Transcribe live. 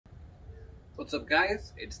What's up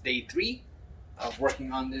guys, it's day 3 of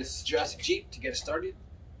working on this Jurassic Jeep to get started.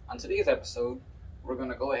 On today's episode, we're going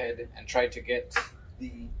to go ahead and try to get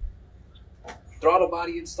the throttle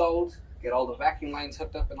body installed, get all the vacuum lines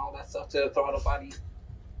hooked up and all that stuff to the throttle body,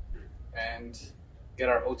 and get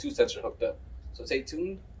our O2 sensor hooked up. So stay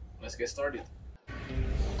tuned, let's get started.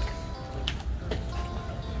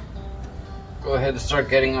 Go ahead and start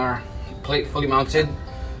getting our plate fully mounted.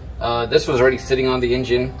 This was already sitting on the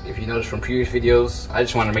engine, if you noticed from previous videos. I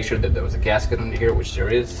just wanted to make sure that there was a gasket under here, which there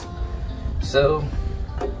is. So,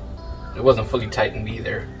 it wasn't fully tightened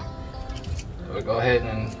either. So we'll go ahead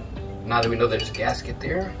and, now that we know there's a gasket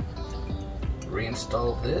there,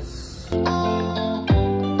 reinstall this.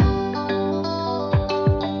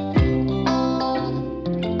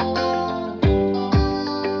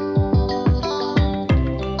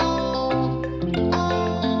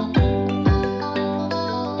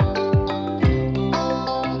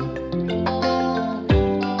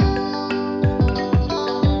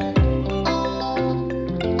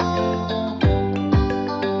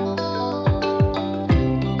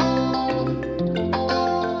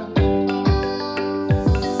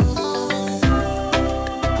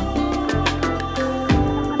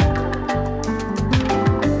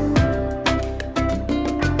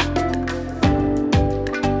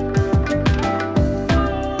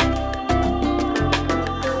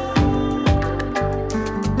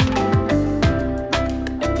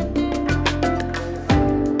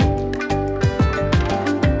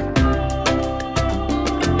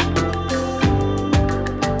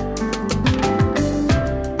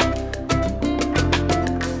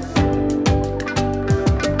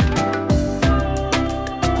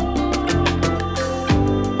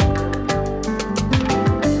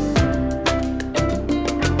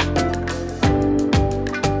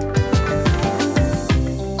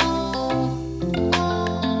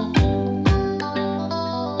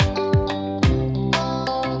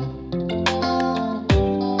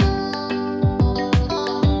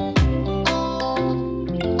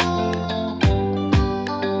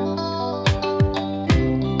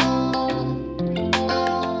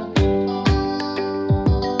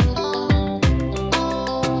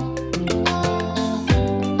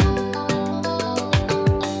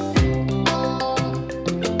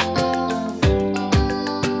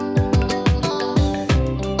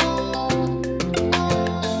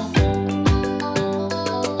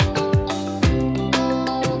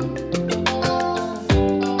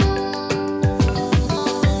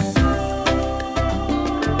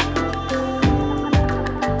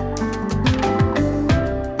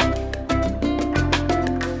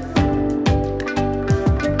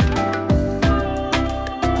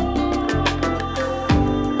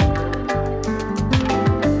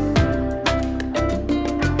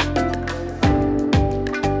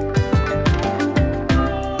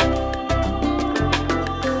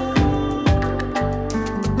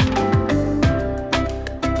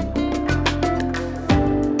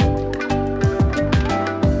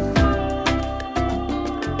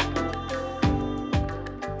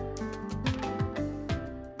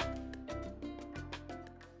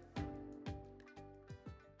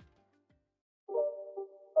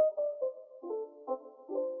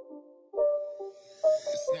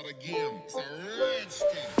 It's not a game, it's a rich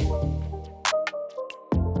thing.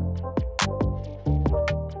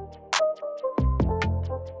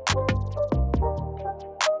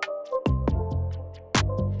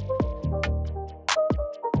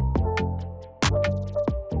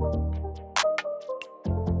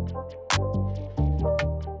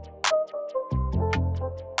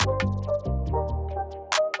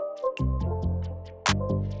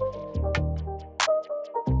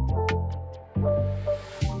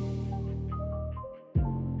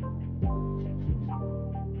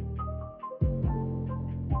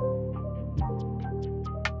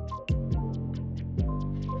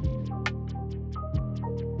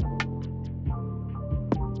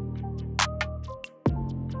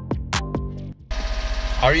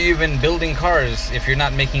 Are you even building cars if you're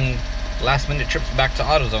not making last minute trips back to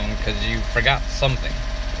AutoZone because you forgot something?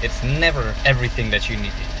 It's never everything that you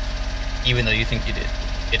needed, even though you think you did.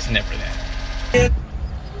 It's never that.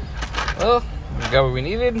 Well, we got what we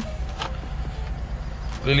needed.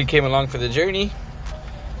 Lily came along for the journey,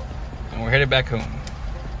 and we're headed back home.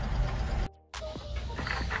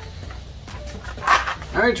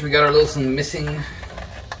 Alright, we got our little missing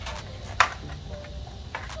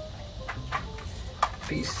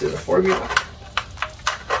piece to the formula.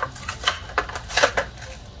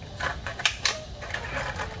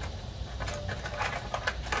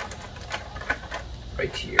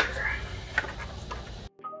 Right here.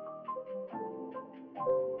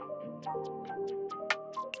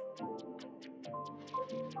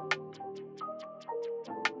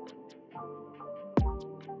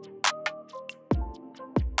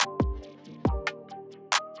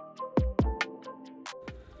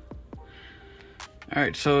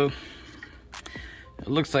 Alright, so it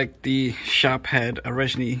looks like the shop had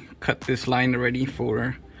originally cut this line already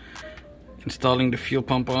for installing the fuel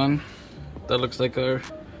pump on. That looks like our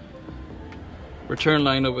return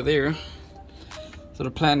line over there. So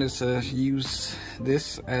the plan is to use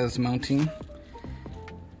this as mounting.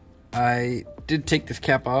 I did take this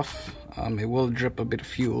cap off. It will drip a bit of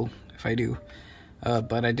fuel if I do.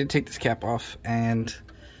 But I did take this cap off, and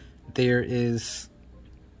there is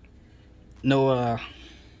no,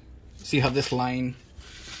 see how this line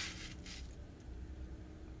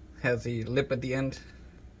has a lip at the end?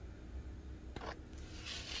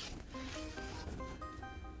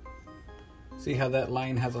 See how that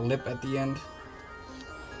line has a lip at the end?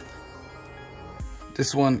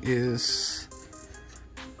 This one is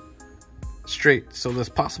straight, so it's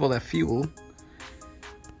possible that fuel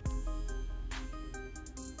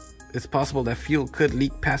could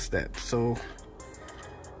leak past that. So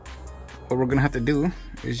what we're gonna have to do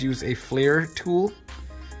is use a flare tool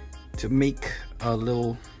to make a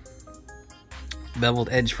little beveled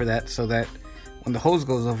edge for that, so that when the hose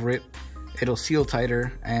goes over it, it'll seal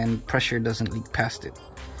tighter and pressure doesn't leak past it.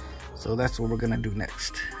 So that's what we're gonna do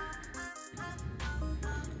next.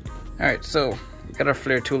 Alright, so we got our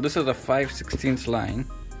flare tool. This is a 5/16 line.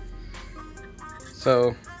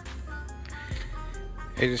 So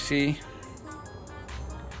as you see,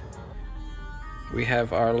 we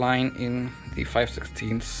have our line in the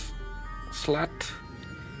 5/16 slot.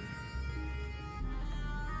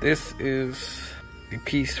 This is the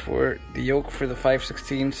piece for the yoke for the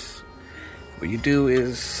 5/16. What you do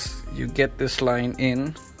is you get this line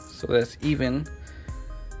in so that's even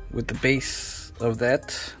with the base of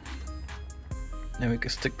that. Then we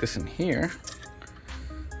can stick this in here,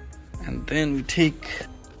 and then we take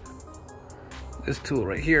this tool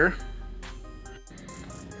right here,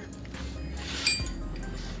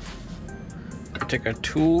 we take our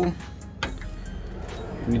tool,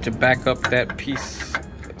 we need to back up that piece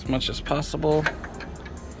as much as possible.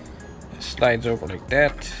 It slides over like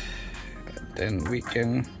that. Then we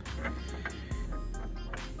can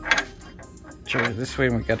turn it this way,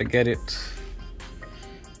 and we got to get it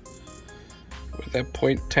with that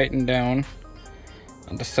point tightened down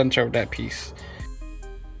on the center of that piece.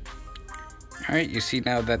 Alright, you see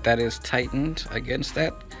now that that is tightened against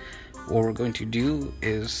that. What we're going to do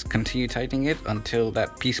is continue tightening it until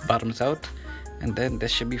that piece bottoms out, and then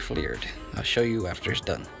this should be flared. I'll show you after it's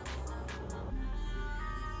done.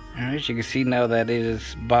 Alright, you can see now that it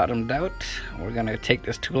is bottomed out. We're going to take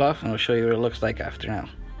this tool off, and I'll show you what it looks like after now.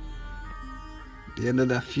 The end of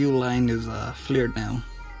that fuel line is flared now.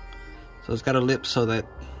 So it's got a lip so that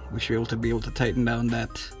we should be able to tighten down that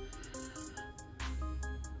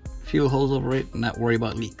fuel hose over it and not worry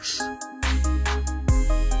about leaks.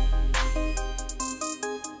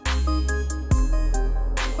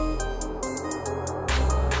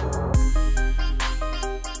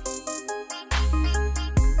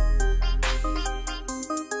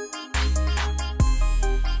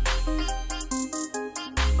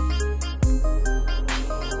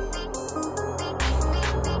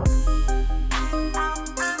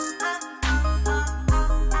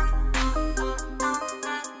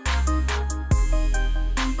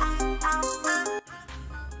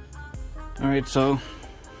 Alright, so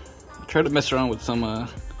I tried to mess around with some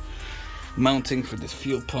mounting for this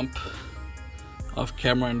fuel pump off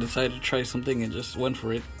camera and decided to try something and just went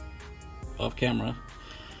for it off camera.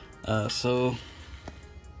 So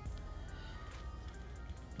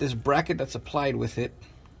this bracket that's applied with it,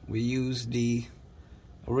 we use the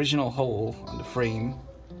original hole on the frame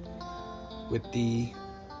with the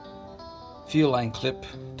fuel line clip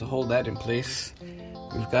to hold that in place.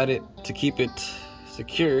 We've got it to keep it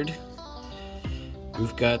secured.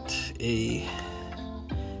 We've got a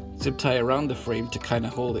zip tie around the frame to kind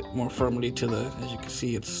of hold it more firmly to the, as you can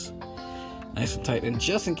see, it's nice and tight. And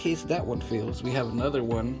just in case that one fails, we have another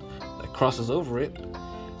one that crosses over it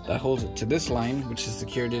that holds it to this line, which is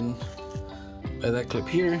secured in by that clip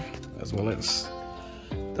here, as well as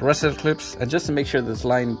the rest of the clips. And just to make sure this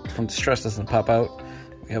line from the stress doesn't pop out,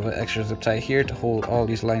 we have an extra zip tie here to hold all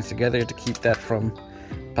these lines together to keep that from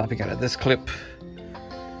popping out of this clip.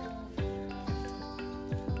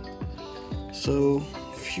 So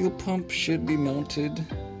fuel pump should be mounted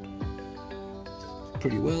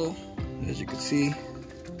pretty well, as you can see.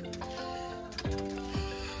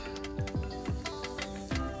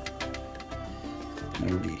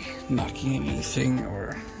 Not really knocking anything,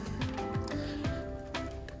 or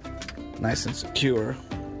nice and secure.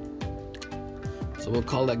 So we'll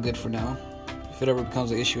call that good for now. If it ever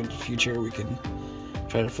becomes an issue in the future, we can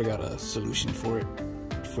try to figure out a solution for it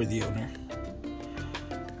for the owner.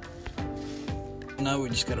 Now we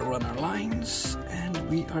just gotta run our lines and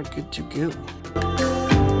we are good to go.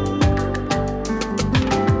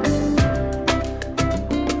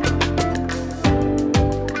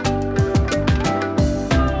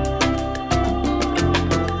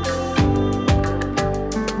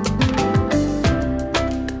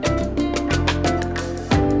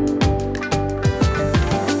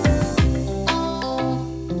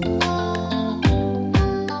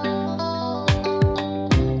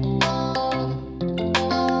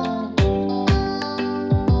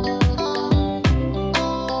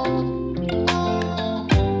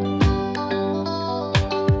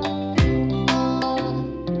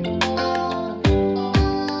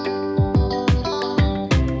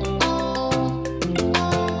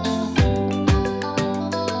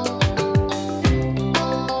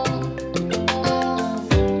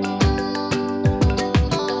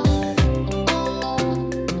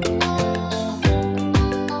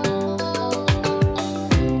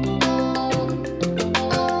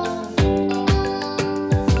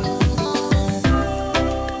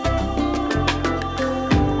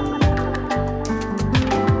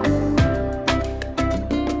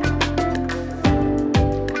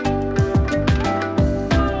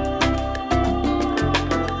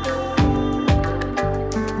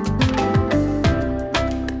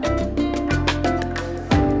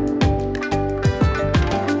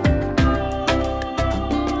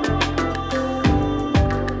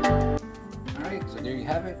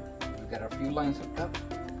 Lines hooked up,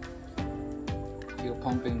 fuel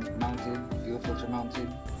pumping mounted, fuel filter mounted.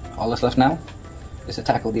 All that's left now is to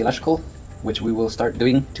tackle the electrical, which we will start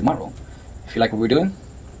doing tomorrow. If you like what we're doing,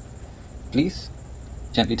 please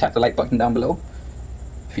gently tap the like button down below.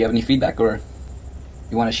 If you have any feedback or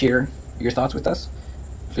you want to share your thoughts with us,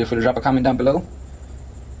 feel free to drop a comment down below.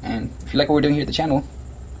 And if you like what we're doing here at the channel,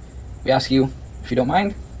 we ask you, if you don't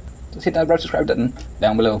mind, just hit that red subscribe button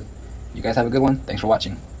down below. You guys have a good one. Thanks for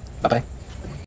watching. Bye bye.